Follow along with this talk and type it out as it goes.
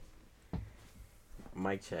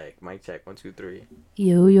Mic check. Mic check. 1, 2, 3.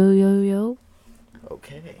 Yo, yo, yo, yo.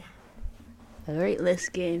 Okay. All right, let's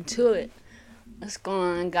get into it. What's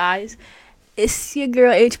going on, guys? It's your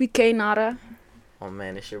girl, HBK Nada. Oh,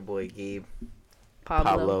 man. It's your boy, Gabe.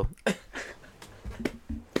 Pablo.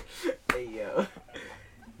 Hey, yo.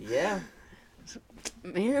 Yeah.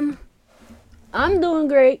 Man, I'm doing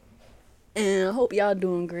great. And I hope y'all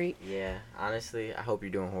doing great. Yeah. Honestly, I hope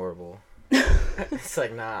you're doing horrible. It's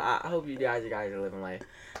like, nah, I hope you guys are living life.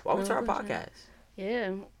 Welcome to our podcast.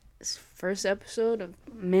 Yeah. It's first episode of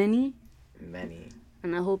many.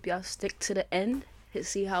 And I hope y'all stick to the end to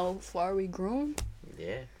see how far we grown.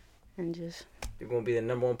 Yeah. And just... You're going to be the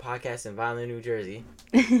number one podcast in Violent, New Jersey.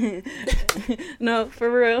 No, for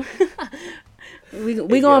real.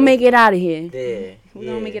 we gonna make it out of here. Yeah. We're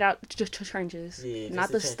gonna make it out trenches. Yeah,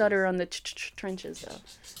 not the stutter on the trenches, though.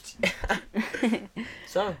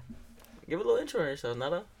 So, give a little intro on yourself,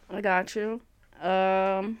 Nada. I got you.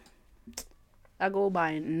 I go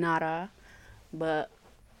by Nada, but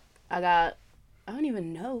I don't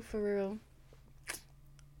even know, for real.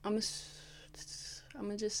 I'm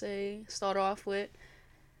gonna just start off with,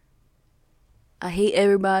 I hate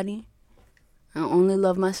everybody. I only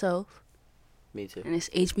love myself. Me too. And it's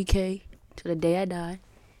HBK to the day I die.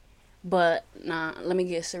 But nah, let me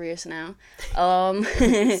get serious now.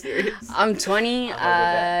 Serious? I'm 20.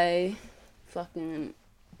 I fucking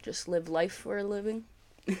just live life for a living.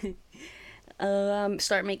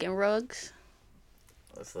 Start making rugs.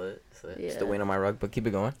 That's lit. Yeah. Still waiting on my rug, but keep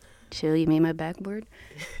it going. Chill, you made my backboard.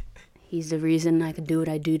 He's the reason I could do what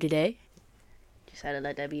I do today. Just had to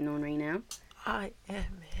let that be known right now. I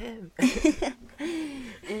am him.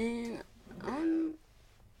 And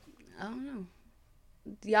I don't know.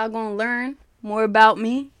 Y'all gonna learn more about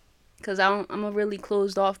me, because I'm a really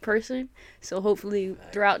closed off person. So hopefully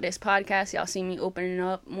throughout this podcast, y'all see me opening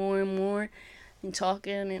up more and more and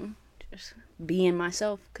talking and just being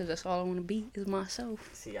myself, because that's all I want to be is myself.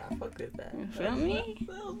 See, I fuck with that. You feel me?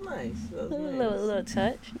 That was nice. A little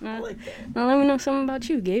touch. I like that. Now let me know something about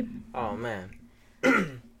you, Gabe. Oh, man.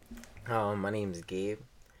 My name's Gabe.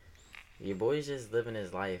 Your boy's just living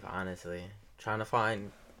his life, honestly. Trying to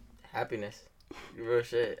find happiness. Real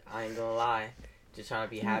shit. I ain't gonna lie. Just trying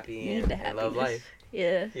to be happy and love life.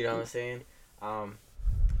 Yeah. You know what I'm saying?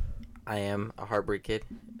 I am a heartbreak kid.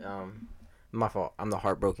 My fault. I'm the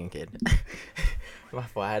heartbroken kid. My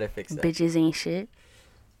fault. I had to fix that. Bitches ain't shit.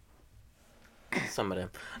 Some of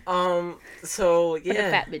them. So yeah. But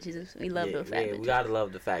the fat bitches. We love those fat bitches. We gotta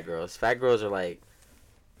love the fat girls. Fat girls are like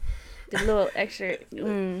the little extra.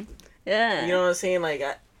 Yeah. You know what I'm saying? Like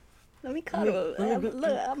let me cuddle.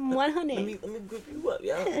 Look, I'm 100. Let me grip you up,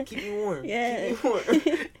 y'all. Keep me warm. Yeah.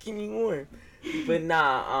 Keep me warm. But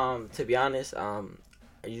nah. To be honest, I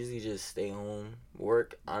usually just stay home,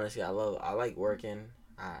 work. Honestly, I like working.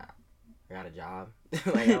 I got a job.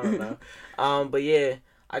 Like, I don't know. But yeah,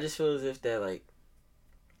 I just feel as if that, like,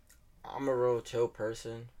 I'm a real chill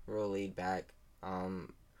person, real laid back.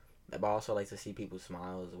 But I also like to see people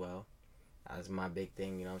smile as well. That's my big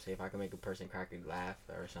thing, you know what I'm saying? If I can make a person crack a laugh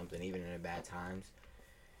or something, even in the bad times,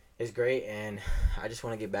 it's great. And I just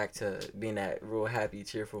want to get back to being that real happy,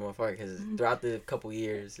 cheerful motherfucker, because throughout the couple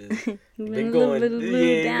years, it's been going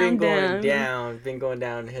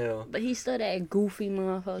downhill. But he's still that goofy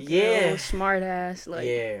motherfucker. Yeah. Smart ass. Like.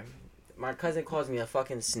 Yeah. My cousin calls me a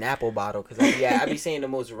fucking Snapple bottle because I be saying the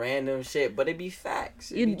most random shit, but it be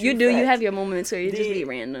facts. You have your moments where you just be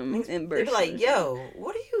random and burst. They be like, yo,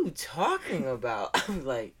 what are you talking about? I'm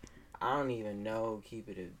like, I don't even know. Keep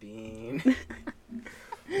it a bean.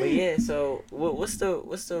 But yeah, so what's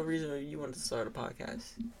the reason you wanted to start a podcast?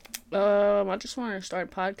 I just wanted to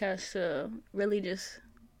start a podcast to really just...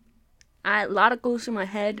 a lot of goes through my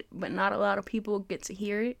head, but not a lot of people get to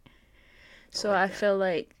hear it. So I feel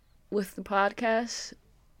like with the podcast,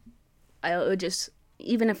 I would just,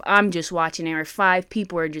 even if I'm just watching it or 5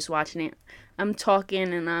 people are just watching it, I'm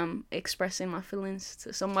talking and I'm expressing my feelings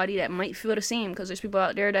to somebody that might feel the same, because there's people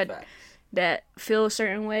out there that feel a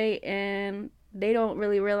certain way and they don't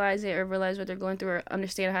really realize it or realize what they're going through or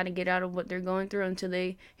understand how to get out of what they're going through until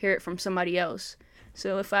they hear it from somebody else.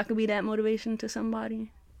 So if I could be that motivation to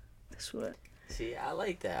somebody, that's what. See, I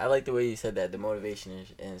like that. I like the way you said that, the motivation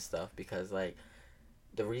and stuff, because like,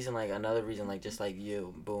 another reason, like, just like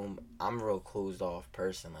you, boom, I'm a real closed off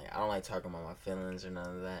person. Like, I don't like talking about my feelings or none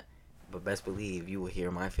of that. But best believe you will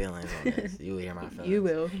hear my feelings on this. You will hear my feelings. You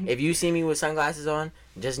will. If you see me with sunglasses on,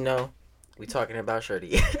 just know we talking about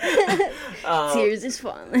Shorty. Tears is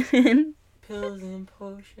falling. Pills and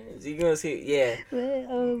potions. You gonna see? Yeah.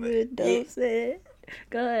 Overdose.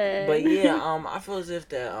 Go ahead. But yeah, I feel as if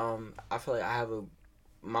that I feel like I have a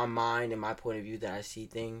my mind and my point of view that I see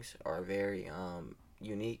things are very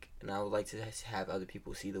unique, and I would like to have other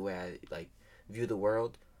people see the way I like view the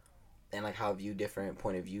world, and like how I view different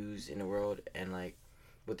point of views in the world. And like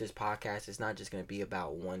with this podcast, it's not just gonna be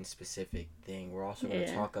about one specific thing. We're also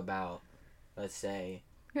gonna talk about, let's say,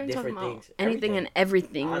 different things, anything and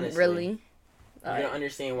everything. Honestly, really. You're gonna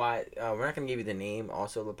understand why we're not gonna give you the name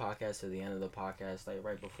also of the podcast to the end of the podcast, like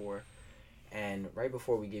right before. And right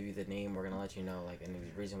before we give you the name, we're gonna let you know like and the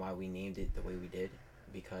reason why we named it the way we did,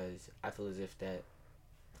 because I feel as if that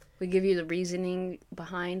we give you the reasoning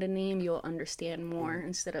behind the name, you'll understand more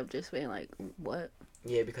instead of just being like, what?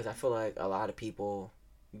 Yeah, because I feel like a lot of people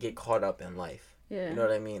get caught up in life. Yeah. You know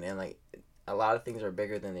what I mean? And like a lot of things are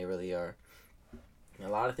bigger than they really are. And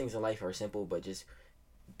a lot of things in life are simple, but just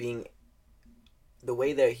being the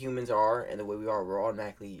way that humans are and the way we are, we're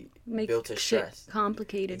automatically built to stress.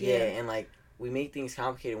 Complicated, yeah. And like we make things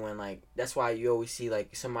complicated when like that's why you always see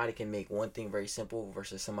like somebody can make one thing very simple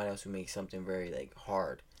versus somebody else who makes something very like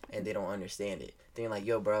hard and they don't understand it. They're like,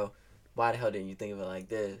 yo, bro, why the hell didn't you think of it like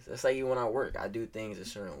this? It's like even when I work, I do things a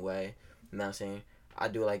certain way. You know what I'm saying? I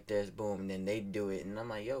do it like this, boom, and then they do it, and I'm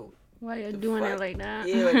like, yo, why are you doing it like that?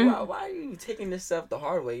 Yeah, like why are you taking this stuff the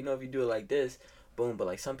hard way? You know, if you do it like this, boom. But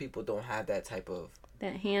like some people don't have that type of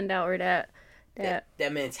that handout or that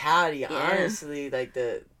mentality. Yeah. Honestly, like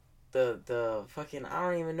the fucking I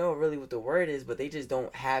don't even know really what the word is, but they just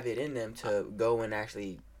don't have it in them to go and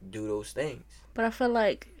actually do those things. But I feel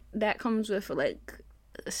like that comes with like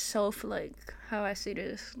self, like how I see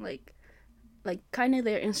this, like kind of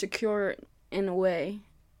they're insecure in a way,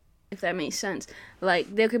 if that makes sense.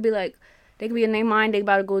 Like they could be in their mind, they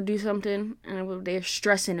about to go do something, and they're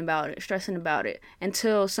stressing about it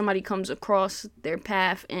until somebody comes across their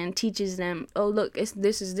path and teaches them, oh look,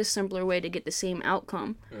 this is this simpler way to get the same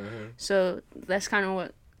outcome. Mm-hmm. So that's kind of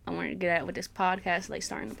what I wanted to get at with this podcast, like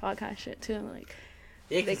starting the podcast shit too. Like,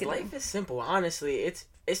 yeah, because life is simple. Honestly,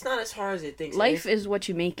 it's not as hard as it thinks. Life is what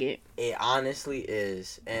you make it. It honestly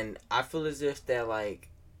is, and I feel as if that like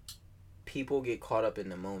people get caught up in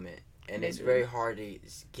the moment. And it's very hard to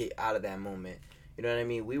get out of that moment. You know what I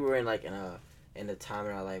mean? We were in like in a time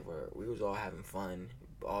in our life where we was all having fun,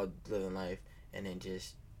 all living life, and then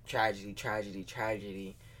just tragedy.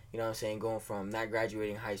 You know what I'm saying? Going from not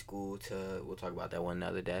graduating high school to, we'll talk about that one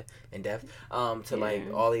another day in depth, to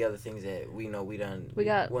like all the other things that we know we went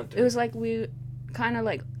through. It was like we kind of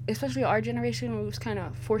like, especially our generation, we was kind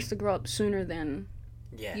of forced to grow up sooner than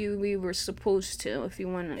we were supposed to, if you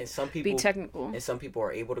want to be technical. And some people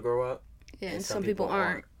are able to grow up. Yeah, and some people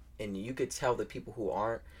aren't. And you could tell the people who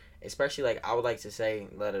aren't, especially like I would like to say,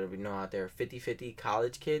 let it be known out there, 50-50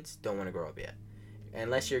 college kids don't want to grow up yet.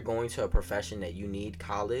 Unless you're going to a profession that you need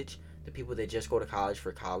college, the people that just go to college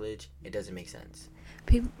for college, it doesn't make sense.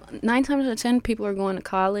 9 times out of 10, people are going to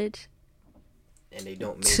college. And they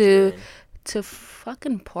don't major to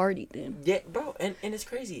fucking party, then. Yeah, bro, and it's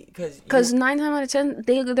crazy because 9 times out of 10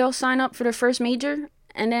 they'll sign up for their first major,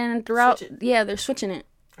 and then throughout they're switching it.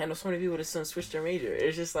 I know so many people that switch their major.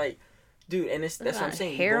 It's just like, dude, and that's what I'm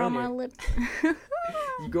saying. Hair on my lip.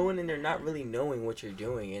 You going in there not really knowing what you're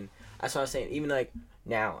doing, and that's what I'm saying. Even like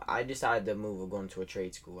now, I decided to move of going to a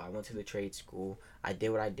trade school. I went to the trade school. I did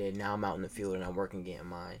what I did. Now I'm out in the field and I'm working, getting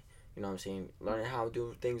mine. You know what I'm saying? Learning how to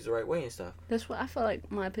do things the right way and stuff. That's what I feel like.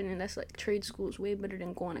 My opinion. That's like trade school is way better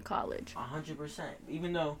than going to college. 100%.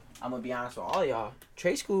 Even though I'm gonna be honest with all y'all,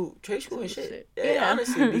 trade school is shit. Yeah,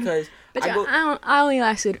 honestly, because but I only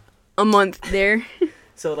lasted a month there.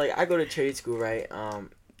 So like I go to trade school, right?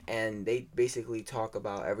 And they basically talk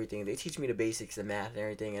about everything. They teach me the basics, the math and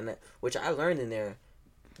everything, and which I learned in there,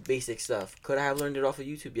 basic stuff. Could I have learned it off of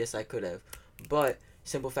YouTube? Yes, I could have. But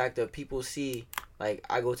simple fact of people see. Like,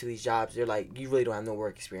 I go to these jobs, they're like, you really don't have no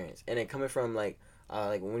work experience. And then coming from, like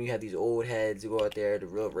when you have these old heads who go out there, the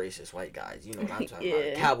real racist white guys, you know what I'm talking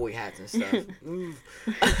about, cowboy hats and stuff.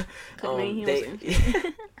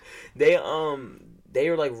 They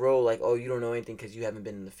were like, real, like, oh, you don't know anything because you haven't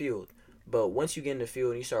been in the field. But once you get in the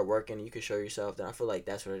field and you start working and you can show yourself, then I feel like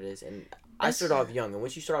that's what it is. And I started off young. And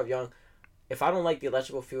once you start off young, if I don't like the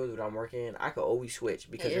electrical field that I'm working in, I could always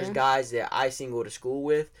switch. Because there's guys that I seen go to school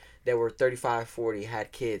with that were 35, 40,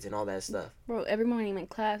 had kids and all that stuff. Bro, every morning in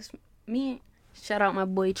class, shout out my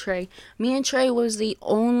boy Trey. Me and Trey was the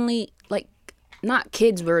only, like, not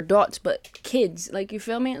kids, we were adults, but kids. Like, you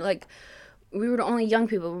feel me? Like, we were the only young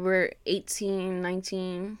people. We were 18,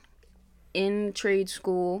 19, in trade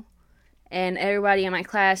school. And everybody in my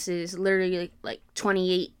class is literally, like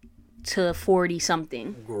 28 to 40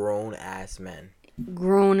 something. Grown ass men.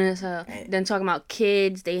 Grown as hell. Then talking about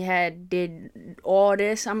kids, they did all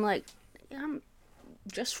this. I'm like,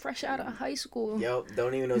 just fresh out of high school. Yep,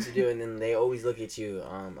 don't even know what to do, and then they always look at you.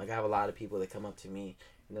 Like I have a lot of people that come up to me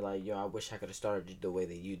and they're like, "Yo, I wish I could have started the way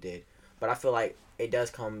that you did." But I feel like it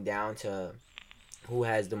does come down to who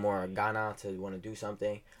has the more ghana to want to do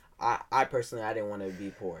something. I personally, I didn't want to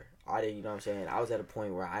be poor. I didn't, you know what I'm saying? I was at a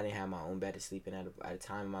point where I didn't have my own bed to sleep in at a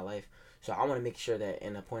time in my life. So I want to make sure that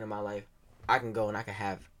in a point in my life, I can go and I can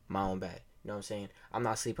have my own bed. You know what I'm saying? I'm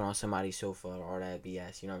not sleeping on somebody's sofa or all that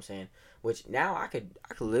BS. You know what I'm saying? Which now I could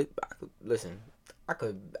live. Listen, I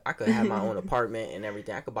could have my own apartment and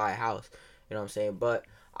everything. I could buy a house. You know what I'm saying? But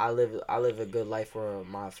I live a good life where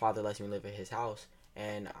my father lets me live at his house,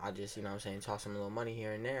 and I just, you know what I'm saying, toss some little money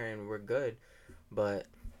here and there, and we're good. But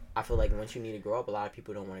I feel like once you need to grow up, a lot of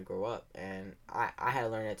people don't want to grow up, and I had to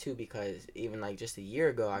learn that too, because even like just a year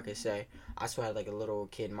ago, I could say I still had like a little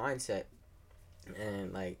kid mindset,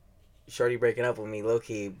 and like shorty breaking up with me low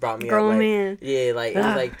key brought me Grown up like man. yeah, like it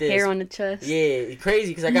was like this Hair on the chest. yeah, crazy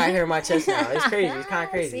because I got hair on my chest now. It's crazy. It's kind of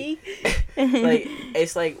crazy. Like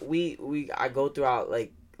it's like I go throughout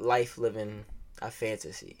like life living a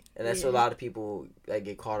fantasy, and that's what a lot of people like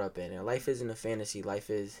get caught up in. And life isn't a fantasy. Life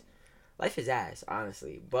is ass,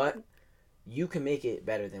 honestly. But you can make it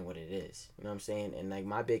better than what it is. You know what I'm saying? And like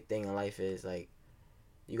my big thing in life is like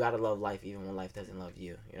you gotta love life even when life doesn't love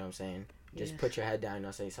you. You know what I'm saying? Just put your head down. You know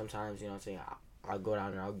what I'm saying? Sometimes, you know what I'm saying, I'll go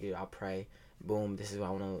down and I'll pray. Boom, this is what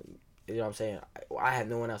I want to, you know what I'm saying? I have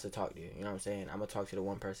no one else to talk to. You know what I'm saying? I'm going to talk to the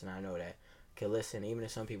one person I know that can listen. Even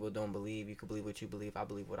if some people don't believe, you can believe what you believe. I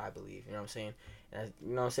believe what I believe. You know what I'm saying? And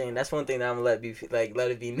you know what I'm saying? That's one thing that I'm going to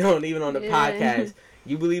let it be known, even on the podcast.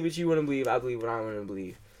 You believe what you want to believe. I believe what I want to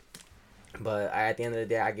believe. But at the end of the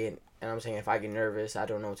day, I get, and I'm saying if I get nervous, I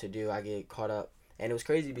don't know what to do. I get caught up. And it was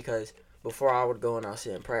crazy because before I would go and I'll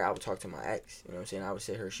sit and pray, I would talk to my ex. You know what I'm saying? I would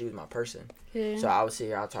sit her. She was my person. Yeah. So I would sit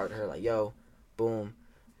here. I'll talk to her like, yo, boom.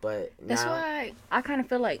 But now, that's why I kind of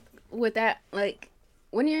feel like with that, like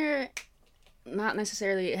when you're not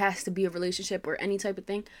necessarily, it has to be a relationship or any type of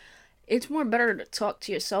thing. It's more better to talk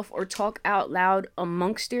to yourself or talk out loud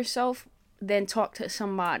amongst yourself than talk to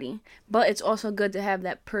somebody. But it's also good to have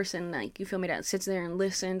that person, like, you feel me, that sits there and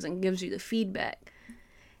listens and gives you the feedback.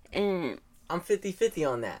 And I'm 50-50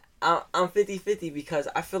 on that. I'm 50-50 because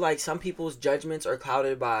I feel like some people's judgments are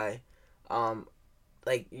clouded by,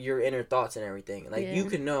 like, your inner thoughts and everything. Like, you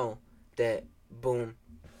can know that, boom,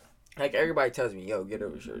 like, everybody tells me, yo, get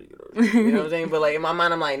over shorty, get over shorty. You know what I'm saying? But, like, in my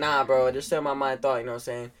mind, I'm like, nah, bro, just tell my mind thought, you know what I'm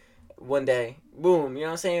saying? One day, boom, you know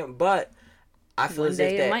what I'm saying? But I feel one as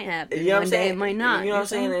day if that, it might happen. You know what I'm saying? One day it might not. You know what I'm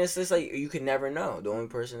saying? And it's just like, you can never know. The only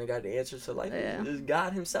person that got the answers to life is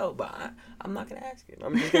God himself. But I'm not going to ask him.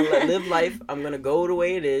 I'm just going to live life. I'm going to go the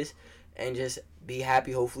way it is and just be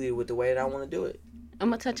happy, hopefully, with the way that I want to do it. I'm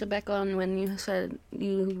going to touch it back on when you said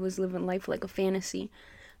you was living life like a fantasy.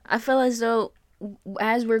 I feel as though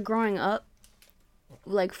as we're growing up,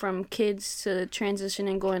 like from kids to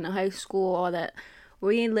transitioning, going to high school, all that,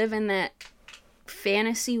 we live in that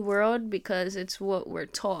fantasy world because it's what we're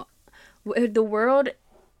taught. The world,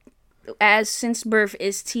 as since birth,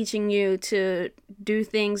 is teaching you to do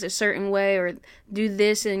things a certain way or do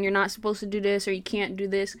this and you're not supposed to do this or you can't do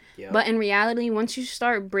this. Yep. But in reality, once you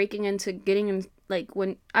start breaking into getting in, like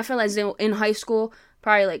when I feel like in high school,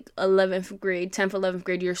 probably like 11th grade, 10th, 11th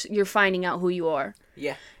grade, you're finding out who you are.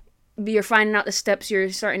 Yeah. You're finding out the steps, you're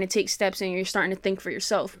starting to take steps, and you're starting to think for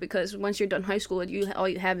yourself, because once you're done high school, all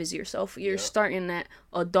you have is yourself. You're starting that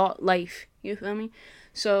adult life, you feel me?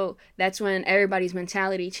 So that's when everybody's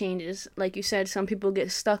mentality changes. Like you said, some people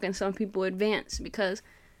get stuck and some people advance, because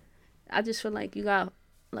I just feel like you gotta,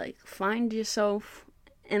 like, find yourself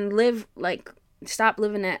and live, like, stop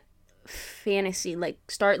living that fantasy, like,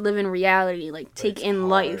 start living reality, like, take in hard,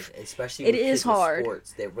 life. Especially it is hard.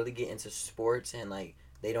 Sports. They really get into sports and, like,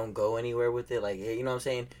 they don't go anywhere with it. Like, you know what I'm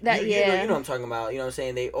saying? That, you know what I'm talking about. You know what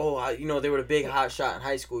I'm saying? They were the big hot shot in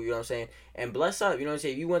high school. You know what I'm saying? And bless up. You know what I'm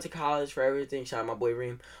saying? If you went to college for everything, shout out my boy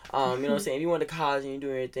Reem. You know what I'm saying? If you went to college and you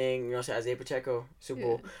do everything, you know what I'm saying? Isaiah Pacheco, Super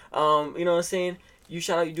Bowl. You know what I'm saying? You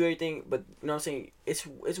shout out, you do everything, but you know what I'm saying? It's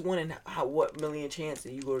one in what million chance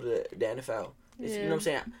that you go to the NFL. You know what I'm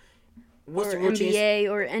saying? What's or the NBA chance?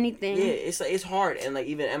 Or anything. Yeah, it's hard, and like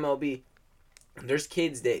even MLB. There's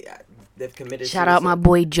kids they've committed. Shout out my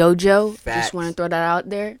boy JoJo. Facts. Just want to throw that out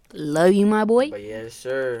there. Love you, my boy. But yes,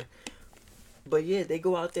 sir. But yeah, they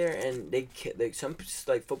go out there and they some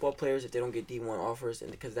like football players, if they don't get D1 offers, and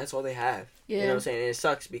because that's all they have. Yeah. You know what I'm saying? And it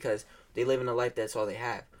sucks because they live in a life that's all they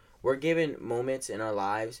have. We're given moments in our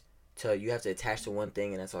lives you have to attach to one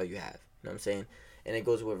thing, and that's all you have. You know what I'm saying? And it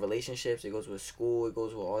goes with relationships, it goes with school, it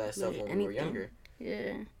goes with all that stuff when we were younger.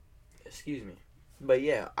 Yeah. Excuse me. But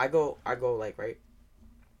yeah, I go like, right?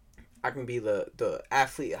 I can be the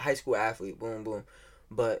athlete, high school athlete, boom, boom.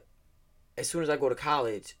 But as soon as I go to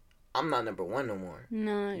college, I'm not number one no more.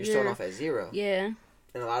 No, you're starting off at 0. Yeah.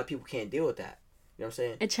 And a lot of people can't deal with that. You know what I'm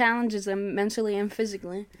saying? It challenges them mentally and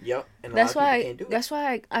physically. Yep. And that's why that's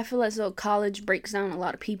why I feel as though college breaks down a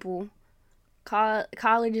lot of people.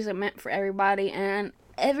 College isn't meant for everybody, and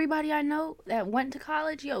everybody I know that went to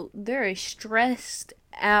college, they're stressed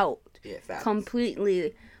out. Yeah, facts.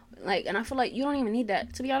 Completely. Like, and I feel like you don't even need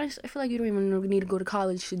that. To be honest, I feel like you don't even need to go to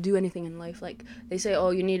college to do anything in life. Like, they say,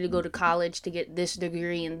 oh, you need to go to college to get this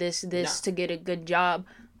degree and this to get a good job.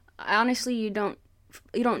 Honestly, you don't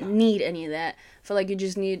need any of that. I feel like you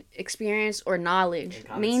just need experience or knowledge.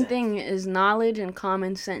 Main thing is knowledge and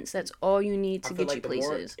common sense. That's all you need to get you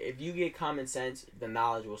places. If you get common sense, the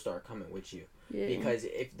knowledge will start coming with you. Yeah. Because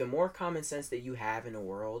if the more common sense that you have in the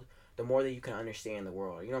world, the more that you can understand the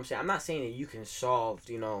world. You know what I'm saying? I'm not saying that you can solve,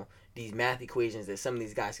 these math equations that some of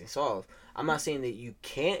these guys can solve. I'm not saying that you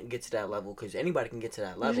can't get to that level, because anybody can get to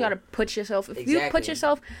that level. You just gotta put yourself. If you put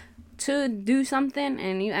yourself to do something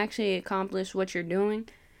and you actually accomplish what you're doing,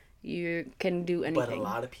 you can do anything. But a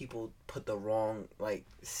lot of people put the wrong, like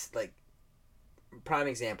prime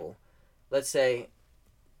example. Let's say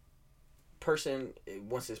person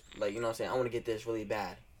wants this, like, you know what I'm saying, I want to get this really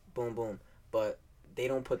bad. Boom, boom. But they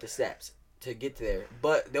don't put the steps to get there.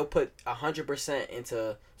 But they'll put 100%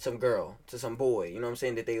 into some girl, to some boy, you know what I'm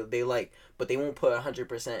saying, that they like. But they won't put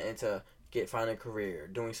 100% into finding a career,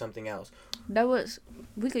 doing something else.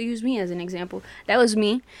 We could use me as an example. That was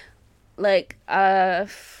me. Like, I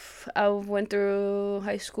went through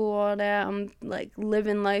high school, all that. I'm, like,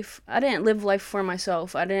 living life. I didn't live life for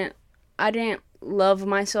myself. I didn't love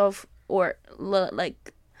myself, or,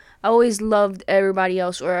 like, I always loved everybody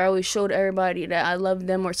else, or I always showed everybody that I loved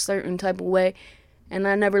them or a certain type of way, and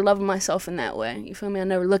I never loved myself in that way. You feel me? I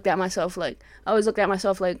never looked at myself I always looked at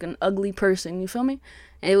myself like an ugly person. You feel me?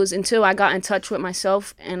 And it was until I got in touch with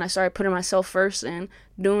myself and I started putting myself first and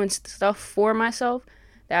doing stuff for myself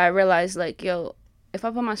that I realized, like, if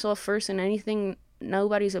I put myself first in anything,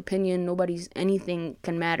 nobody's opinion, nobody's anything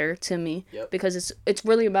can matter to me. Yep. Because it's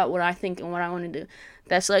really about what I think and what I want to do.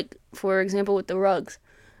 That's like, for example, with the rugs.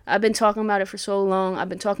 I've been talking about it for so long. I've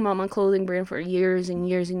been talking about my clothing brand for years and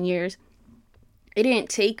years and years.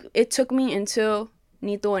 It took me until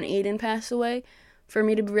Nito and Aiden passed away for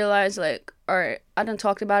me to realize, like, all right, I done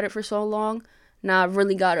talked about it for so long. Now I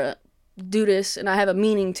really gotta do this, and I have a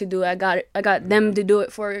meaning to do it. I got them to do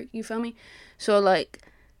it for it. You feel me? So, like,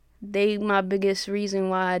 they my biggest reason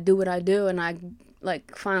why I do what I do, and I,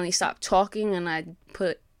 like, finally stopped talking, and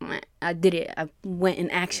I did it. I went in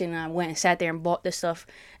action. I went and sat there and bought this stuff.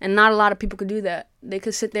 And not a lot of people could do that. They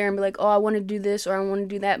could sit there and be like, oh, I want to do this or I want to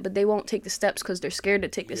do that. But they won't take the steps because they're scared to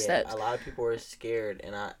take the steps. A lot of people are scared.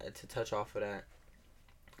 And to touch off of that,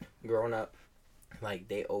 growing up, like,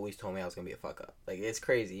 they always told me I was going to be a fuck up. Like, it's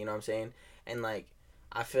crazy. You know what I'm saying? And, like,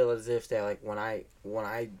 I feel as if that, like, when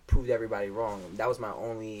I proved everybody wrong, that was my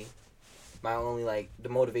only, like, the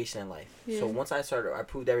motivation in life. Yeah. So once I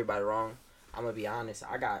proved everybody wrong, I'm going to be honest,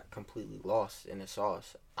 I got completely lost in the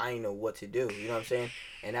sauce. I didn't know what to do, you know what I'm saying?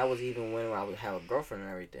 And that was even when I would have a girlfriend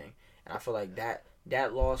and everything. And I feel like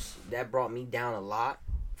that loss, that brought me down a lot,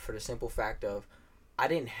 for the simple fact of I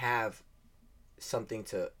didn't have something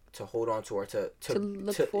to hold on to, or to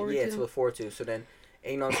look forward to. So then,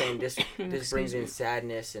 you know what I'm saying, this brings in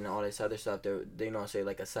sadness and all this other stuff. They you know, say,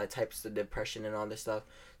 like, a types of depression and all this stuff,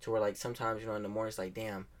 to where, like, sometimes, in the morning it's like,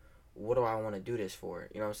 damn, what do I want to do this for?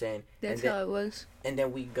 You know what I'm saying? That's how it was. And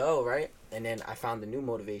then we go, right? And then I found the new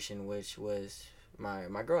motivation, which was my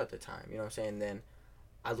girl at the time. You know what I'm saying? Then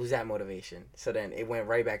I lose that motivation. So then it went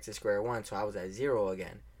right back to square one. So I was at 0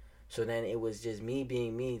 again. So then it was just me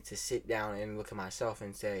being me to sit down and look at myself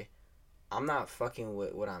and say, I'm not fucking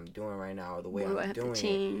with what I'm doing right now, or the way I'm doing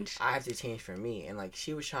it. I have to change for me. And, like,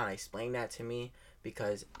 she was trying to explain that to me,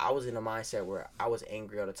 because I was in a mindset where I was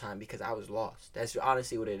angry all the time because I was lost. That's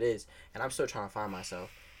honestly what it is. And I'm still trying to find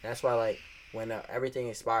myself. And that's why, like, when everything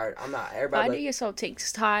expired, I'm not... Finding yourself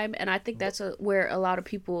takes time, and I think that's where a lot of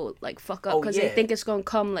people, like, fuck up, because they think it's going to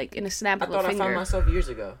come, like, in a snap of a finger. I found myself years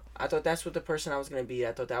ago. I thought that's what the person I was going to be.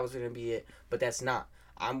 I thought that was going to be it, but that's not.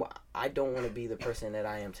 I don't want to be the person that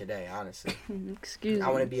I am today, honestly. Excuse me. I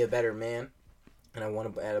want to be a better man, and I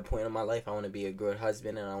want to, at a point in my life, I want to be a good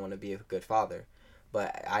husband, and I want to be a good father.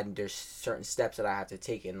 But there's certain steps that I have to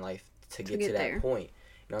take in life to get to that point.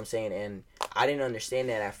 You know what I'm saying? And I didn't understand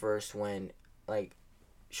that at first when, like,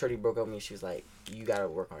 Shorty broke up with me. She was like, you got to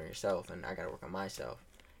work on yourself, and I got to work on myself.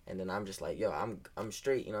 And then I'm just like, yo, I'm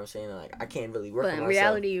straight. You know what I'm saying? Like, I can't really work on myself. But in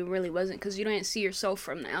reality, you really wasn't, because you didn't see yourself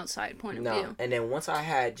from the outside point of view. And then once I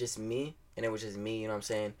had just me, and it was just me, you know what I'm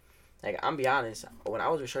saying? Like, I'm be honest, when I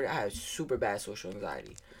was with Shorty, I had super bad social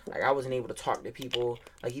anxiety. Like, I wasn't able to talk to people.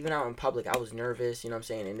 Like, even out in public, I was nervous, you know what I'm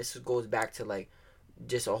saying? And this goes back to, like,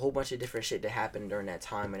 just a whole bunch of different shit that happened during that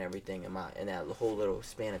time and everything in that whole little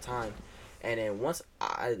span of time. And then once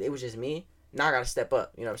it was just me, now I gotta step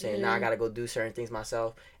up, you know what I'm saying? Now I gotta go do certain things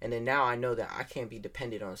myself. And then now I know that I can't be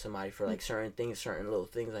dependent on somebody for, like, certain things, certain little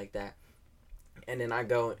things like that. And then I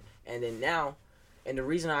go, and then now, and the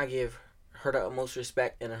reason I give her the utmost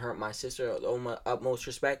respect and her my sister the utmost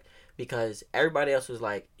respect, because everybody else was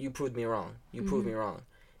like, you proved me wrong, you proved me wrong.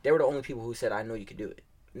 They were the only people who said, I know you could do it.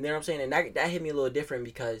 You know what I'm saying? And that hit me a little different,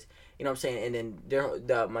 because, you know what I'm saying? And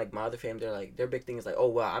then my other family, they're like, their big thing is like, oh,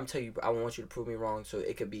 well, I'm telling you, I want you to prove me wrong, so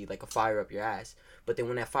it could be like a fire up your ass. But then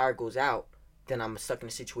when that fire goes out, then I'm stuck in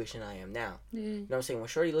the situation I am now. You know what I'm saying? When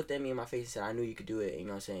Shorty looked at me in my face and said, I knew you could do it, you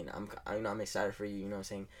know what I'm saying? I'm excited for you, you know what I'm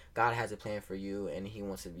saying? God has a plan for you, and he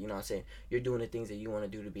wants to, you know what I'm saying? You're doing the things that you want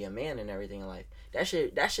to do to be a man and everything in life. That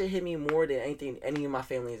shit hit me more than anything any of my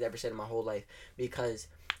family has ever said in my whole life, because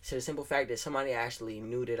to the simple fact that somebody actually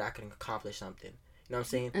knew that I could accomplish something. You know what I'm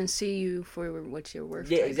saying? And see you for what you're worth.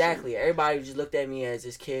 Yeah, exactly. Everybody just looked at me as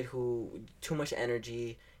this kid who, too much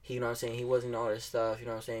energy. He, you know what I'm saying? He wasn't all this stuff. You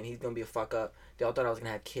know what I'm saying? He's going to be a fuck up. They all thought I was going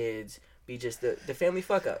to have kids. Be just the family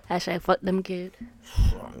fuck up. Hashtag fuck them kids.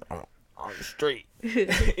 I'm straight. You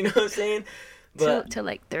know what I'm saying? But till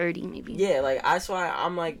like 30 maybe. Yeah, like, that's why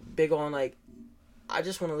I'm, like, big on, like, I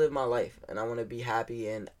just want to live my life. And I want to be happy.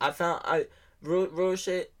 And I found, real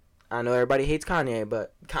shit, I know everybody hates Kanye,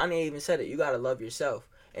 but Kanye even said it. You got to love yourself.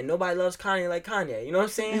 And nobody loves Kanye like Kanye. You know what I'm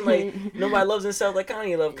saying? Like, nobody loves himself like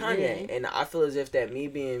Kanye loved Kanye. Yeah. And I feel as if that me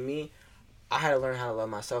being me, I had to learn how to love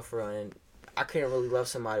myself for real. And I can't really love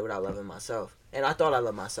somebody without loving myself. And I thought I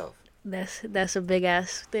loved myself. That's a big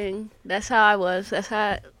ass thing. That's how I was. That's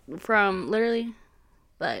how from literally,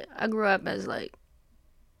 like, I grew up as, like,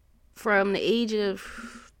 from the age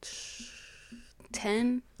of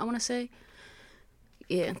 10, I want to say.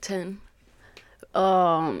 Yeah, 10.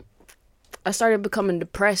 I started becoming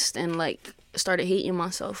depressed and, like, started hating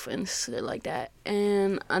myself and shit like that.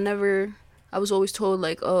 And I was always told,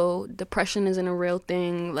 like, oh, depression isn't a real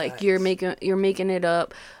thing. Like, nice. you're making it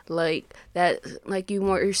up. Like, that, like,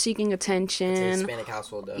 you're seeking attention. It's an Hispanic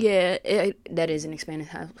household, though. Yeah, that is an Hispanic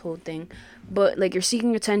household thing. But, like, you're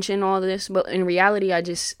seeking attention, all this. But in reality, I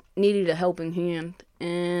just needed a helping hand.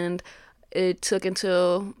 And it took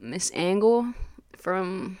until Miss Angle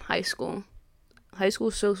from high school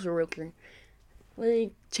social worker,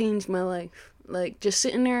 really changed my life. Like, just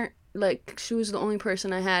sitting there, like, she was the only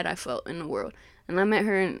person I felt in the world. And I met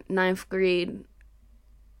her in 9th grade,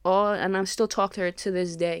 and I still talk to her to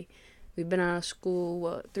this day. We've been out of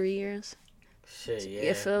school, 3 years? Shit, yeah.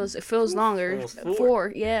 It feels longer.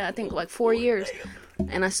 4, yeah, I think like 4 years.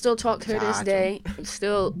 And I still talk to her this day.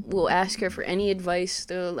 Still will ask her for any advice.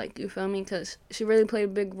 Still, like, you feel me? Because she really played a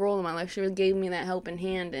big role in my life. She really gave me that helping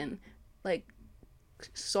hand and, like,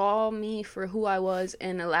 saw me for who I was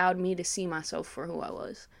and allowed me to see myself for who I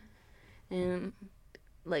was. And,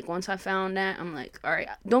 like, once I found that, I'm like, all right,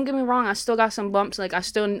 don't get me wrong, I still got some bumps. Like, I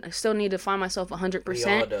still need to find myself 100%. We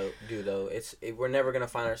all do, though. We're never going to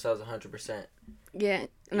find ourselves 100%. Yeah,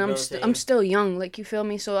 and I'm still young, like, you feel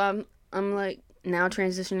me? So I'm like, now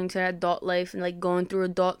transitioning to that adult life and, like, going through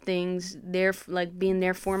adult things, like, being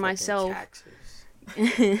there for fucking myself.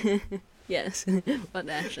 Taxes. Yes, about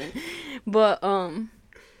that shit. But, damn,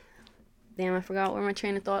 I forgot where my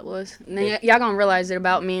train of thought was. And then y'all gonna realize it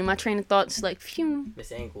about me. My train of thought's like, phew.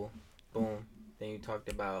 Miss Ankle. Boom. Then you talked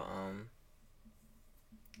about,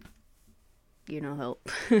 You know, help.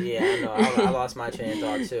 Yeah, I know. I lost my train of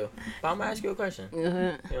thought, too. But I'm gonna ask you a question. Uh-huh. You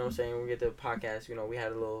know what I'm saying? We get the podcast, you know, we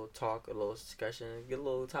had a little talk, a little discussion, get a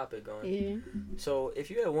little topic going. Yeah. So, if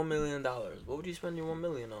you had $1 million, what would you spend your $1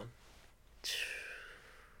 million on?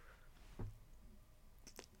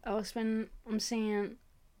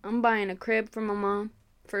 I'm buying a crib for my mom.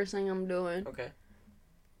 First thing I'm doing. Okay.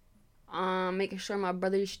 Making sure my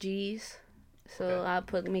brother's G's. So okay. I'll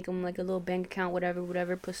make them like a little bank account,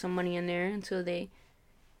 whatever. Put some money in there until they,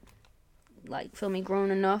 like, feel me, grown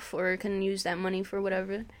enough or can use that money for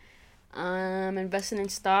whatever. Investing in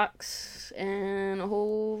stocks and a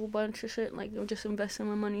whole bunch of shit. Like, I'm just investing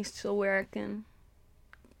my money so where I can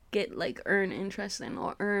get, like, earn interest and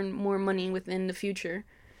or earn more money within the future.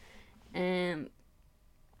 And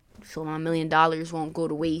so my $1 million won't go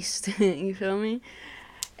to waste. You feel me?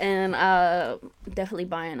 And definitely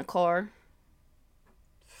buying a car.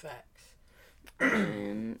 Facts.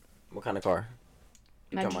 And what kind of car?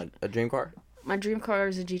 You talking about a dream car? My dream car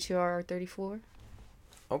is a GTR 34.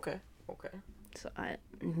 Okay. So I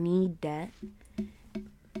need that.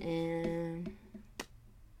 And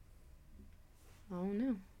I don't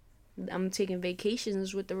know. I'm taking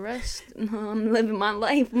vacations with the rest. I'm living my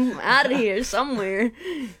life. I'm out of here somewhere.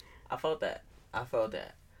 I felt that. I feel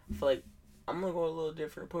like I'm gonna go a little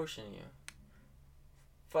different approach than you.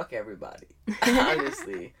 Fuck everybody.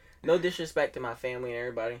 Honestly. No disrespect to my family and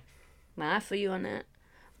everybody. Nah, I feel you on that.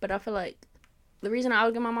 But I feel like the reason I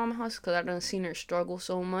would get my mom a house is because I done seen her struggle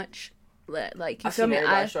so much. Like, you feel me?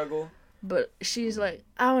 I struggle. But she's like,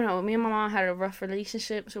 I don't know. Me and my mom had a rough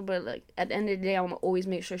relationship. So, but like at the end of the day, I'm gonna always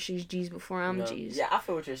make sure she's G's before I'm G's. Yeah, I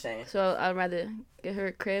feel what you're saying. So I'd rather get her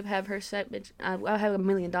a crib, have her set, bitch. I'll have $1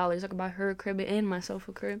 million. I could buy her a crib and myself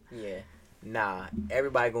a crib. Yeah. Nah,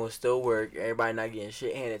 everybody gonna still work. Everybody not getting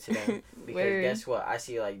shit handed to them. Because guess what? I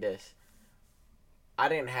see it like this. I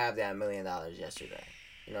didn't have that $1 million yesterday.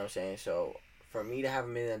 You know what I'm saying? So for me to have $1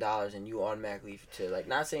 million and you automatically to like,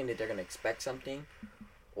 not saying that they're gonna expect something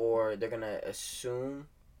or they're gonna assume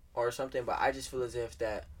or something, but I just feel as if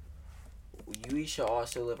that we should all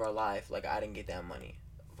still live our life like I didn't get that money.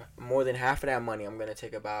 More than half of that money, I'm gonna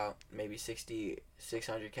take about maybe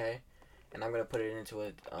 600K, and I'm gonna put it into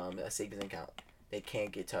a savings account that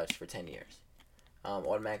can't get touched for 10 years.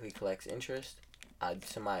 Automatically collects interest.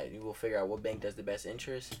 You will figure out what bank does the best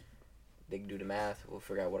interest. They can do the math. We'll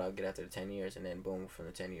figure out what I'll get after the 10 years, and then boom, from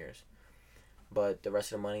the 10 years. But the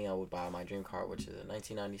rest of the money, I would buy my dream car, which is a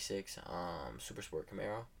 1996 Super Sport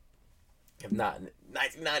Camaro. If not,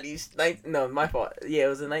 1990s, no, my fault. Yeah, it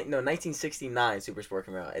was 1969 Super Sport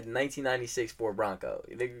Camaro. A 1996 Ford Bronco.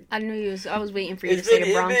 I knew I was waiting for you to say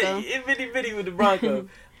the Bronco. It's bitty with the Bronco.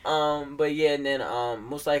 But yeah, and then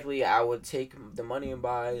most likely I would take the money and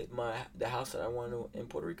buy the house that I wanted in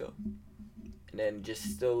Puerto Rico, and then just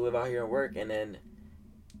still live out here and work, and then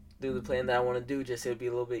do the plan that I want to do. Just so it'd be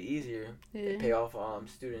a little bit easier. Yeah. Pay off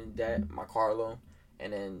student debt, my car loan,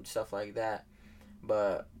 and then stuff like that.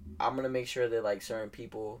 But I'm gonna make sure that like certain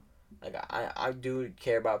people, like I do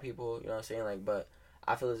care about people. You know what I'm saying? Like, but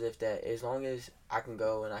I feel as if that as long as I can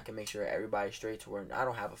go and I can make sure everybody's straight to where I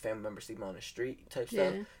don't have a family member sleeping on the street type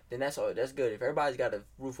stuff, then that's good. If everybody's got a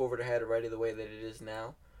roof over their head already the way that it is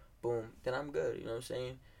now, boom, then I'm good. You know what I'm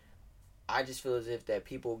saying? I just feel as if that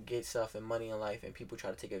people get stuff and money in life and people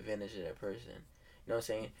try to take advantage of that person. You know what I'm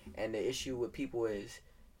saying? And the issue with people is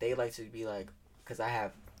they like to be like, because I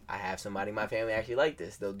have somebody in my family actually like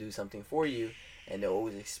this. They'll do something for you and they'll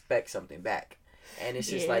always expect something back. And it's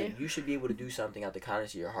just like, you should be able to do something out the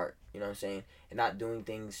kindness of your heart. You know what I'm saying? And not doing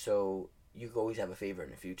things so you can always have a favor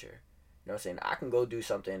in the future. You know what I'm saying? I can go do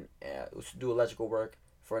something, do electrical work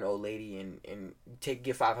for an old lady and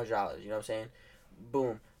give $500. You know what I'm saying?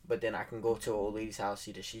 Boom. But then I can go to an old lady's house,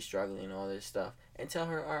 see that she's struggling and all this stuff, and tell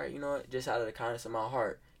her, all right, you know what? Just out of the kindness of my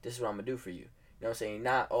heart, this is what I'm going to do for you. You know what I'm saying?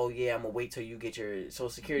 Not, oh, yeah, I'm going to wait till you get your Social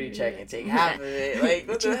Security check and take half of it. Like,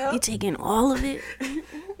 what the hell? You taking all of it?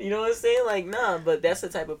 You know what I'm saying? Like, nah, but that's the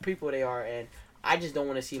type of people they are, and I just don't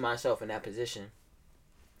want to see myself in that position.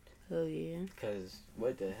 Oh, yeah. Because,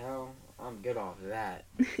 what the hell? I'm good off of that.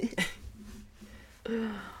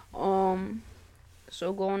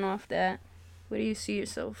 So going off that, where do you see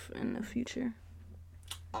yourself in the future?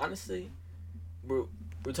 Honestly, we're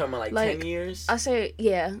talking about like 10 years? I say,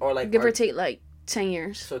 yeah. Or like give or take like 10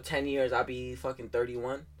 years. So 10 years, I'll be fucking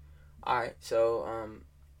 31. Alright, so,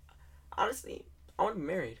 honestly, I want to be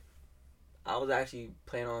married. I was actually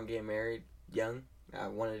planning on getting married young. I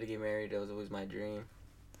wanted to get married. That was always my dream.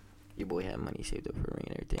 Your boy had money saved up for a ring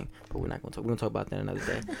and everything, but we're not gonna talk. We're gonna talk about that another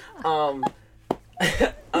day.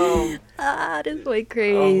 This boy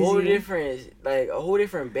crazy. A whole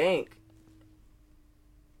different bank.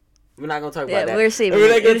 We're not gonna talk about that. We're saving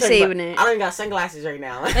it. We're saving it. I don't even got sunglasses right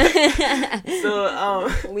now. So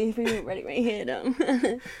we ready right here though.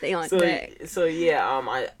 Stay on track. So yeah,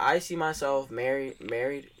 I see myself married,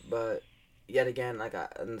 but yet again, like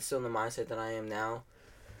I'm still in the mindset that I am now.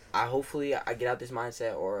 Hopefully I get out this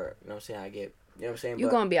mindset, or you know what I'm saying, I get, you know what I'm saying.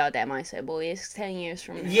 You're gonna be out that mindset, boy. It's 10 years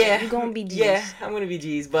from now. Yeah, you're gonna be G's. Yeah, I'm gonna be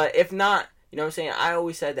G's. But if not, you know what I'm saying. I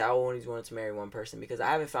always said that I always wanted to marry one person because I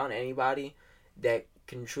haven't found anybody that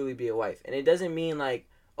can truly be a wife, and it doesn't mean like,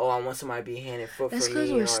 oh, I want somebody to be hand and foot. That's for me.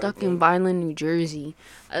 That's because we're stuck in Vineland, New Jersey.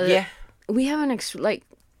 Yeah, we haven't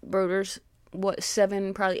bro. There's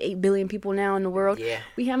 7, probably 8 billion people now in the world. Yeah,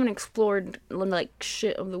 we haven't explored like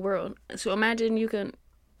shit of the world. So imagine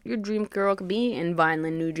your dream girl could be in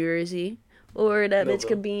Vineland, New Jersey, or that bitch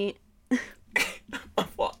could be.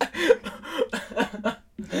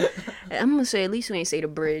 I'm gonna say at least we ain't say the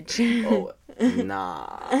bridge. Oh,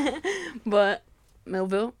 nah. But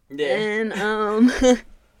Millville. Yeah. And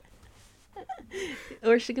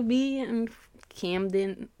or she could be in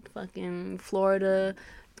Camden, fucking Florida,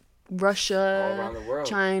 Russia, all around the world,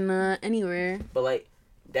 China, anywhere. But like,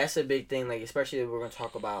 that's a big thing. Like, especially if we're gonna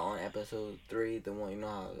talk about on episode 3, the one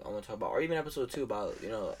how I want to talk about, or even episode 2 about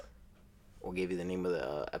we'll give you the name of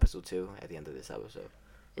the episode 2 at the end of this episode.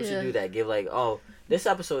 We should do that. Give this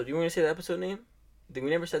episode. You want to say the episode name? We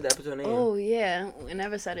never said the episode name. Oh yeah, we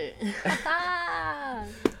never said it.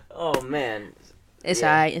 Oh man, it's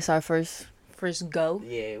alright. It's our first go.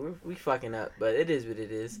 Yeah, we fucking up, but it is what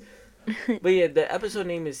it is. But yeah, the episode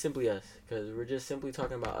name is Simply Us because we're just simply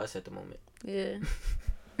talking about us at the moment. Yeah.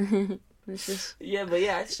 It's just. Yeah, but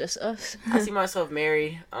yeah, it's just us. I see myself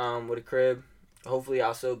married, with a crib. Hopefully,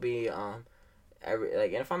 I'll still be and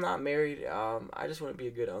if I'm not married, I just want to be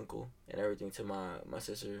a good uncle and everything to my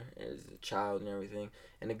sister as a child and everything,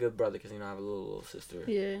 and a good brother because I have a little sister.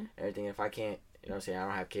 Yeah. Everything. If I can't, what I'm saying, I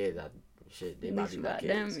don't have kids. They about to be my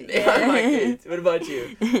kids. Them. They are my kids. What about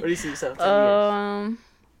you? Where do you see yourself? 10 years?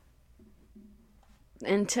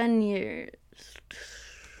 In 10 years.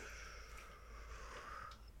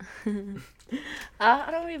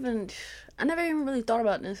 I never even really thought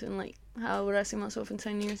about this and like how would I see myself in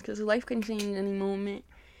 10 years because life can change any moment.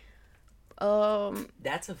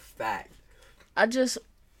 That's a fact. I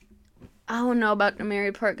don't know about the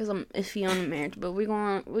married part because I'm iffy on the marriage, but we're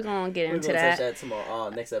gonna get into that. We're gonna touch that tomorrow,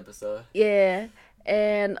 next episode. Yeah,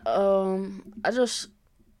 and I just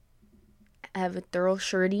have a thorough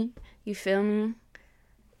surety. You feel me?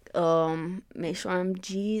 Make sure I'm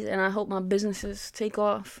G's, and I hope my businesses take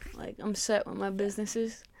off. Like I'm set with my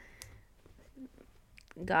businesses.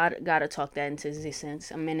 Gotta talk that into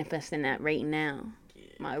existence. I'm manifesting that right now. Yeah.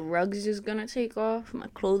 My rugs is gonna take off. My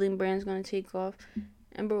clothing brand's gonna take off.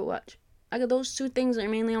 And bro, watch. I got those 2 things that are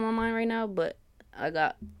mainly on my mind right now, but I'm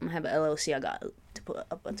gonna have an LLC. I got to put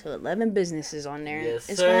up until 11 businesses on there. Yes,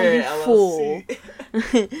 it's sir, gonna be full.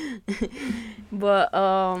 But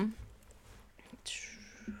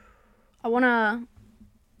I wanna.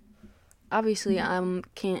 Obviously, I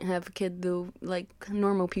can't have a kid though, like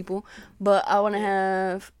normal people. But I wanna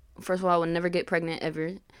have. First of all, I would never get pregnant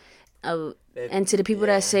ever. And to the people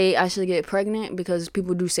that say I should get pregnant, because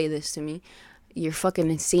people do say this to me. You're fucking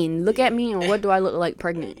insane. Look at me and what do I look like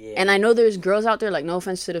pregnant? Yeah. And I know there's girls out there, like no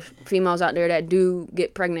offense to the females out there that do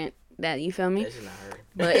get pregnant, that you feel me? That's not her.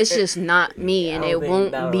 But it's just not me and it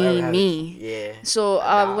won't be me. Yeah. So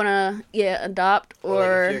I wanna adopt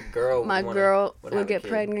or like girl my girl will get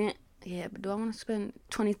pregnant. Yeah, but do I wanna spend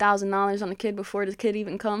 $20,000 on a kid before the kid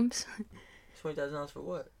even comes? $20,000 for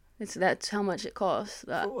what? That's how much it costs.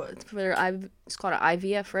 For what? It's called an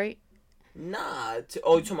IVF, right? Nah. You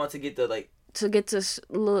talking about to get the like to get this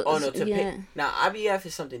look. Oh no, pick. Now IVF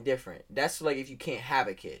is something different. That's like if you can't have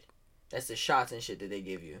a kid. That's the shots and shit that they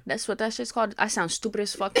give you. That's what that shit's called. I sound stupid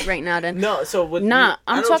as fuck right now. Then no, so what?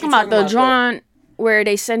 I'm talking about the drawn where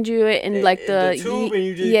they send you it in like the tube and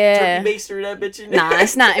you just turkey baste through that bitch. Nah,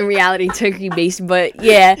 it's not in reality turkey based, but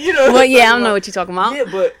yeah, I don't know what you're talking about. Yeah,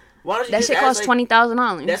 but why don't you that shit costs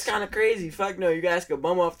 $20,000? That's kind of crazy. Fuck no, you guys could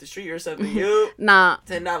bum off the street or something. You nah,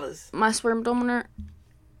 $10. My sperm donor.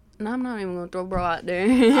 No, I'm not even gonna throw bro out there.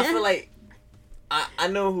 I feel like I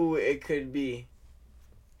know who it could be.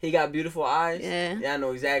 He got beautiful eyes. Yeah, I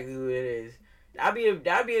know exactly who it is.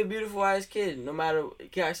 That'd be a beautiful ass kid. No matter, he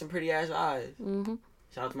got some pretty ass eyes. Mm-hmm.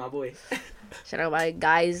 Shout out to my boy. Shout out my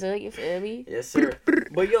guys. You feel me? Yes, sir.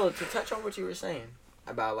 But yo, to touch on what you were saying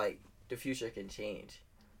about like the future can change,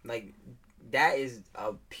 like that is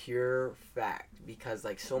a pure fact because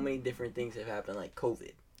like so many different things have happened, like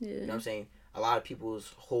COVID. Yeah. You know what I'm saying? A lot of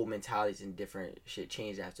people's whole mentalities and different shit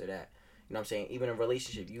changed after that. You know what I'm saying? Even a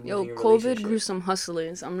relationship. COVID grew some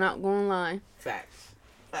hustlers. I'm not gonna lie. Facts.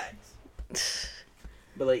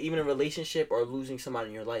 But like even a relationship or losing somebody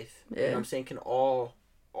in your life, you know what I'm saying, can all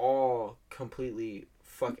completely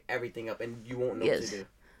fuck everything up and you won't know what to do.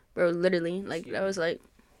 Bro, literally. Like that was like,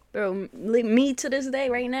 bro, me to this day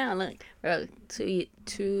right now. Like, bro, 2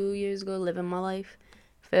 years ago, living my life.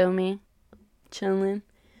 Feel me? Chilling.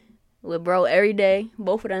 With bro every day,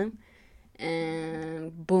 both of them,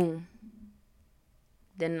 and boom.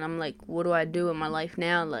 Then I'm like, what do I do in my life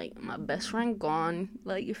now? Like, my best friend gone.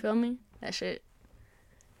 Like, you feel me? That shit.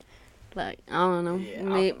 Like, I don't know.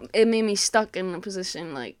 Yeah, it made me stuck in a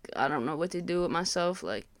position, like, I don't know what to do with myself.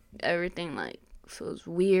 Like, everything, like, feels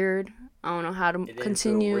weird. I don't know how to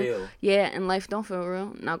continue. Feel real. Yeah, and life don't feel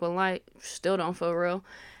real. Not gonna lie, still don't feel real.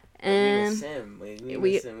 And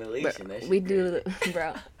we do,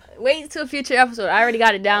 bro. Wait till a future episode. I already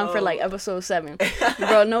got it down for like episode 7.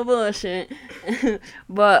 Bro, no bullshit.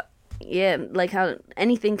 But yeah, like how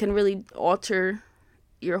anything can really alter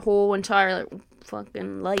your whole entire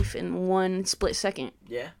fucking life in one split second.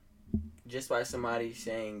 Yeah. Just by somebody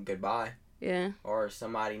saying goodbye. Yeah. Or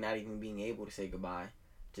somebody not even being able to say goodbye.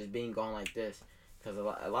 Just being gone like this. Because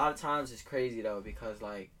a lot of times it's crazy though, because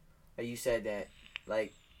like you said that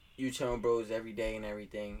like you chilling bros every day and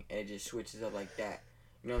everything, and it just switches up like that.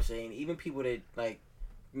 You know what I'm saying? Even people that like,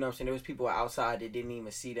 you know what I'm saying, there was people outside that didn't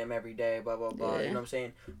even see them every day, blah blah blah. Yeah. You know what I'm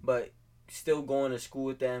saying? But still going to school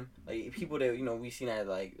with them, like people that we seen at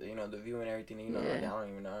like the View and everything. I don't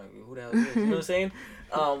even know who the hell it is. You know what I'm saying?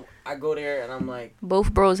 I go there and I'm like,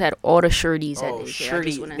 both bros had all the shirties at this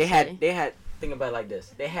shirties. They had think about it like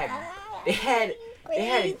this. They had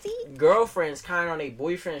girlfriends kind of on their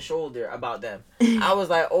boyfriend's shoulder about them. I was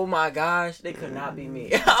like, oh my gosh, they could not be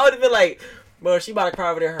me. I would have been like, bro, she about to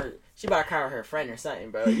cry over there. She about to cry with her friend or something,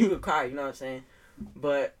 bro. You could cry, you know what I'm saying?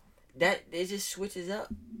 But it just switches up.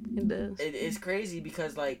 It does. It's crazy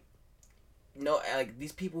because like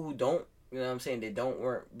these people who don't, you know what I'm saying, they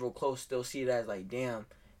weren't real close, still see it as like, damn,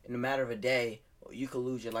 in a matter of a day, you could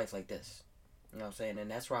lose your life like this. You know what I'm saying? And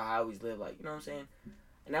that's why I always live like, you know what I'm saying?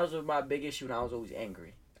 And that was my big issue, and I was always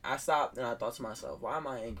angry. I stopped and I thought to myself, why am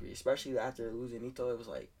I angry? Especially after losing Nito, it was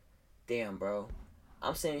like, damn, bro.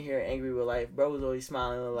 I'm sitting here angry with life. Bro was always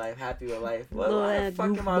smiling with life, happy with life. Why the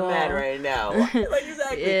fuck am I mad right now? Like,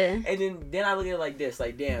 exactly. Yeah. And then I look at it like this,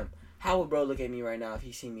 like, damn, how would bro look at me right now if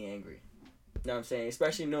he see me angry? You know what I'm saying?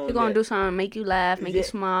 Especially knowing he gonna do something, make you laugh, make you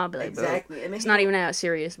smile, be like, exactly. Bro, and it's not even that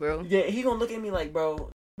serious, bro. Yeah, he gonna look at me like, bro, you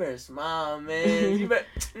better smile, man. You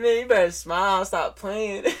better smile, stop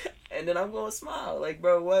playing. And then I'm gonna smile, like,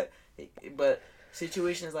 bro, what? But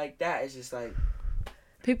situations like that, it's just like,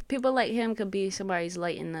 people like him could be somebody's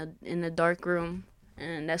light in the dark room,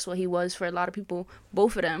 and that's what he was for a lot of people.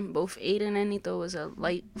 Both of them, both Aiden and Nito, was a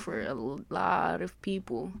light for a lot of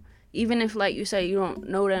people. Even if, like you say, you don't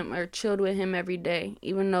know them or chilled with him every day,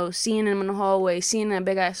 even though seeing him in the hallway, seeing that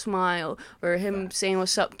big ass smile, or him saying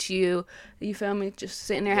what's up to you, you feel me? Just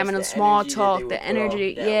sitting there having a small talk, the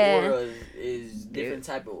energy, yeah. Aura is different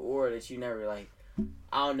type of aura that you never like.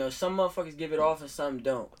 I don't know. Some motherfuckers give it off and some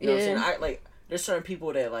don't. You know what I'm saying? There's certain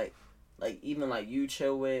people that like even like you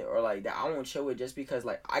chill with, or like that I won't chill with just because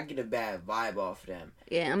like I get a bad vibe off of them.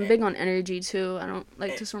 Yeah, I'm big on energy too. I don't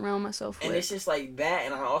like to surround myself with. And it's just like that,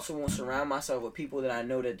 and I also won't surround myself with people that I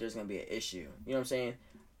know that there's gonna be an issue. You know what I'm saying?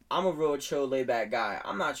 I'm a real chill, laid back guy.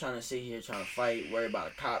 I'm not trying to sit here trying to fight, worry about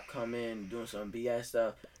a cop coming, doing some BS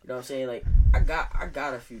stuff. You know what I'm saying? Like I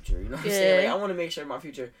got a future. You know what I'm saying? Like I want to make sure my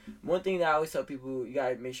future. One thing that I always tell people, you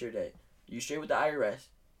gotta make sure that you straight with the IRS.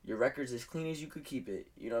 Your record's as clean as you could keep it.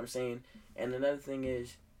 You know what I'm saying? And another thing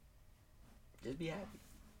is, just be happy.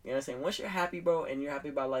 You know what I'm saying? Once you're happy, bro, and you're happy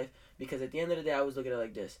about life, because at the end of the day, I always look at it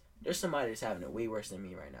like this. There's somebody that's having it way worse than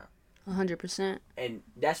me right now. 100%. And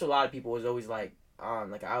that's what a lot of people is always like, I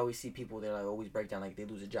always see people that like always break down like they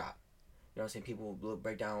lose a job. You know what I'm saying? People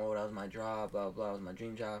break down, oh, that was my job, blah, blah, that was my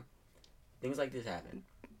dream job. Things like this happen.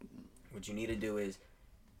 What you need to do is,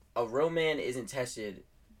 a real man isn't tested,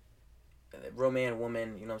 a real man,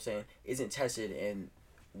 woman, you know what I'm saying, isn't tested in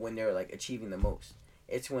when they're like achieving the most.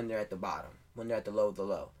 It's when they're at the bottom, when they're at the low of the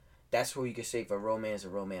low. That's where you can say if a real man is a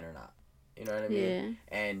real man or not. You know what I mean?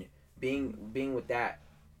 Yeah. And being with that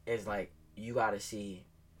is like, you gotta see,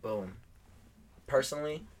 boom.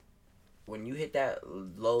 Personally, when you hit that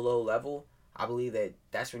low level, I believe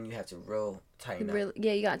that's when you have to tighten up.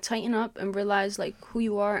 Yeah, you gotta tighten up and realize like who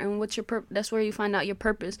you are and what's your purpose. That's where you find out your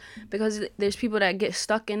purpose, because there's people that get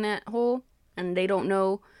stuck in that hole and they don't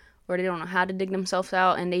know, or they don't know how to dig themselves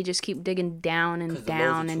out, and they just keep digging down and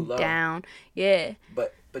down and down. Yeah.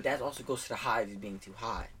 But that also goes to the highs as being too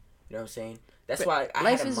high. You know what I'm saying? That's why I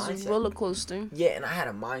life had a is mindset. A roller coaster. Yeah, and I had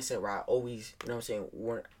a mindset where I always, you know what I'm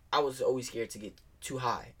saying, I was always scared to get too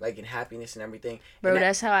high, like in happiness and everything. Bro,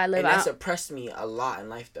 that's how I live. And that suppressed me a lot in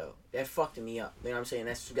life, though. That fucked me up. You know what I'm saying?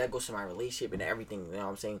 That goes to my relationship and everything. You know what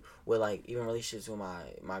I'm saying? With like even relationships with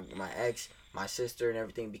my ex, my sister, and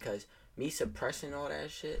everything. Because me suppressing all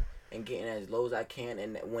that shit and getting as low as I can,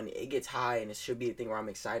 and when it gets high and it should be a thing where I'm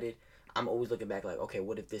excited, I'm always looking back like, okay,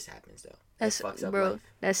 what if this happens though? That's fucks up bro. life.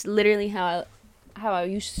 That's literally how I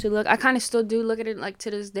used to look. I kind of still do look at it like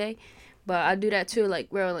to this day, but I do that too.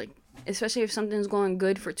 Like, bro, like. Especially if something's going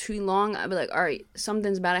good for too long, I'd be like, all right,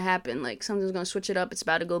 something's about to happen. Like, something's going to switch it up. It's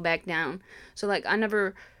about to go back down. So, like, I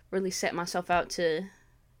never really set myself out to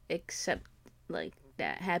accept, like,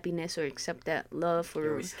 that happiness or accept that love.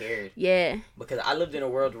 You're always scared. Yeah. Because I lived in a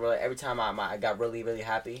world where every time I got really, really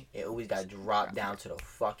happy, it always got dropped down to the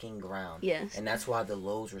fucking ground. Yes. And that's why the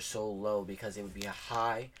lows were so low, because it would be a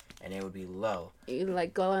high and it would be low. You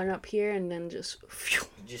like going up here and then just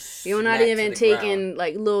you're not even taking ground.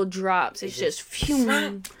 Like little drops. It's just phew.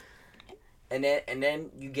 And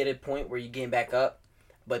then you get a point where you're getting back up,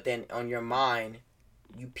 but then on your mind,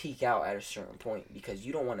 you peak out at a certain point because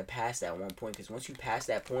you don't want to pass that one point, because once you pass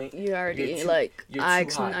that point, you're already you're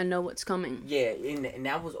I know what's coming. Yeah, and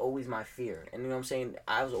that was always my fear. And you know what I'm saying?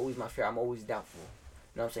 I was always my fear. I'm always doubtful.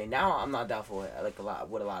 You know what I'm saying? Now I'm not doubtful with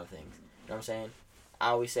a lot of things. You know what I'm saying? I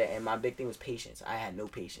always say, and my big thing was patience. I had no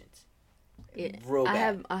patience. Yeah, real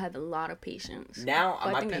bad. I have a lot of patience. Now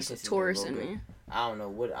but my I think patience that's is a Taurus getting a in little me. good. I don't know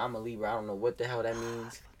what I'm a Libra. I don't know what the hell that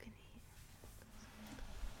means.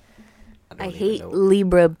 I hate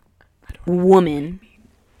Libra woman.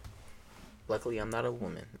 Luckily, I'm not a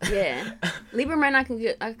woman. Yeah, Libra man, I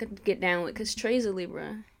could get down with, cause Trey's a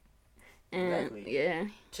Libra, and Exactly. yeah,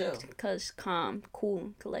 Chill. Cause calm,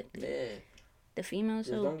 cool, collected. Yeah. The females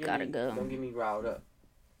though gotta go. Don't get me riled up.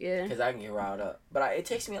 Yeah. Cause I can get riled up, but it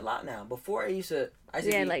takes me a lot now. Before I used to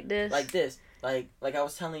be, like this. Like I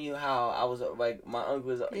was telling you how I was like my uncle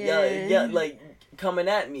was yelling, like coming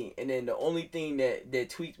at me, and then the only thing that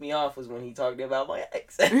tweaked me off was when he talked about my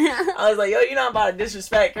ex. I was like, yo, you're not about to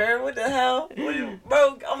disrespect her. What the hell,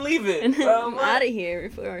 bro? I'm leaving. Bro, I'm out of here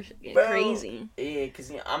before I get crazy. Yeah,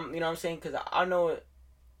 cause I'm, you know what I'm saying, cause I know it.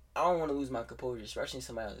 I don't want to lose my composure, especially in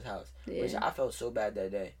somebody else's house. Yeah. Which I felt so bad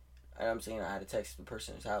that day. And I'm saying I had to text the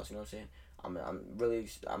person's house. You know what I'm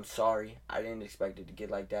saying? I'm sorry. I didn't expect it to get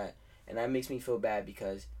like that, and that makes me feel bad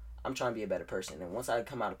because I'm trying to be a better person. And once I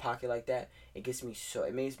come out of pocket like that, it gets me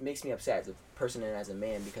makes me upset as a person and as a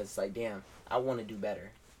man, because it's like, damn, I want to do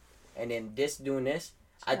better. And then doing this,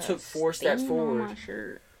 I took 4 steps forward. My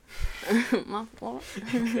shirt. My fault.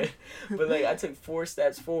 But like I took 4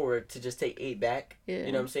 steps forward to just take 8 back. Yeah.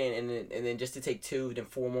 You know what I'm saying? And then just to take 2, then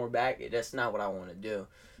 4 more back. That's not what I want to do.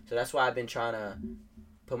 So that's why I've been trying to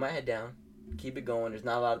put my head down, keep it going. There's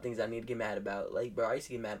not a lot of things I need to get mad about. Like, bro, I used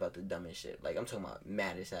to get mad about the dumbest shit. Like, I'm talking about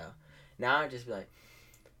mad as hell. Now I just be like,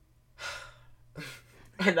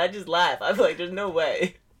 and I just laugh. I feel like there's no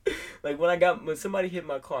way. Like when somebody hit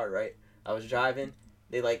my car, right? I was driving.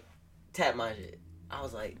 They like tapped my shit. I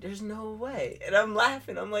was like, there's no way. And I'm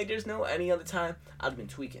laughing. I'm like, there's no any other time I've been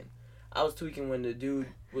tweaking. I was tweaking when the dude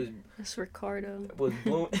was. That's Ricardo. Was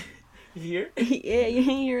blowing. You hear? Yeah, you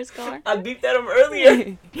didn't hear his car? I beeped at him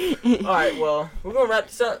earlier. Alright, well, we're going to wrap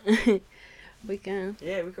this up. We can.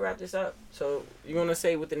 Yeah, we can wrap this up. So, you want to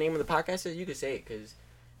say what the name of the podcast is? You can say it, because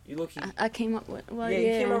you look... I came up with... Well, you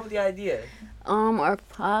came up with the idea. Our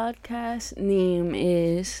podcast name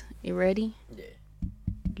is... You ready? Yeah.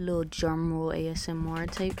 Little drum roll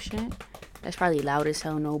ASMR type shit. That's probably loud as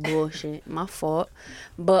hell, no bullshit. My fault.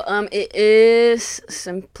 But, it is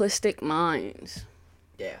Simplistic Minds.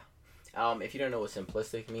 Yeah. If you don't know what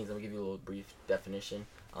simplistic means, I'm gonna give you a little brief definition.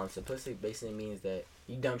 Simplistic basically means that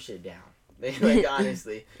you dumb shit down. Like,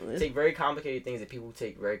 honestly, take very complicated things that people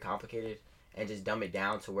take very complicated and just dumb it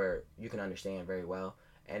down to where you can understand very well.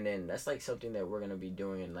 And then that's like something that we're gonna be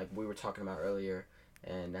doing, and like we were talking about earlier,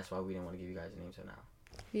 and that's why we didn't want to give you guys a name till now.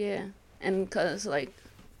 Yeah, and because like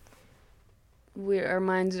our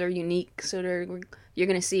minds are unique, so you're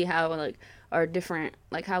gonna see how like are different,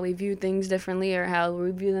 like how we view things differently or how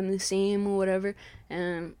we view them the same or whatever,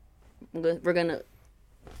 and we're gonna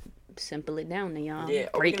simple it down to y'all. Yeah,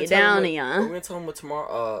 break it down to y'all. We're gonna tell them what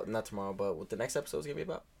tomorrow, not tomorrow, but what the next episode's gonna be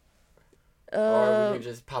about. Or we're gonna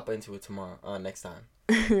just pop into it tomorrow, next time.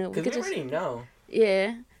 Because we already know.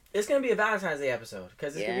 Yeah. It's gonna be a Valentine's Day episode,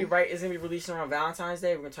 because it's gonna be It's gonna be released around Valentine's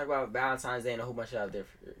Day. We're gonna talk about Valentine's Day and a whole bunch of other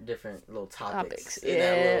different little topics.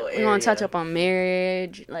 Yeah, we're gonna touch up on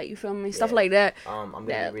marriage, like, you feel me, stuff like that. I'm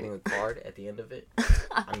gonna be reading a card at the end of it.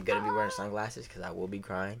 I'm gonna be wearing sunglasses because I will be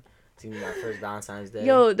crying. It's gonna be my first Valentine's Day.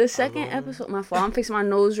 Yo, the second episode, my fault. I'm fixing my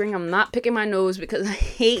nose ring. I'm not picking my nose because I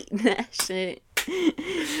hate that shit.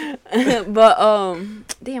 But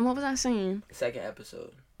damn, what was I saying? Second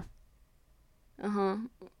episode.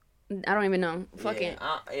 I don't even know. Fuck it.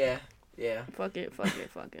 Yeah. Fuck it.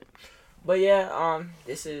 But yeah,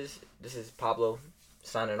 this is Pablo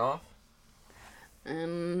signing off.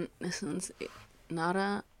 And this one's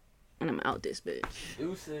Nada, and I'm out this bitch.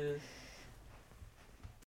 Deuces.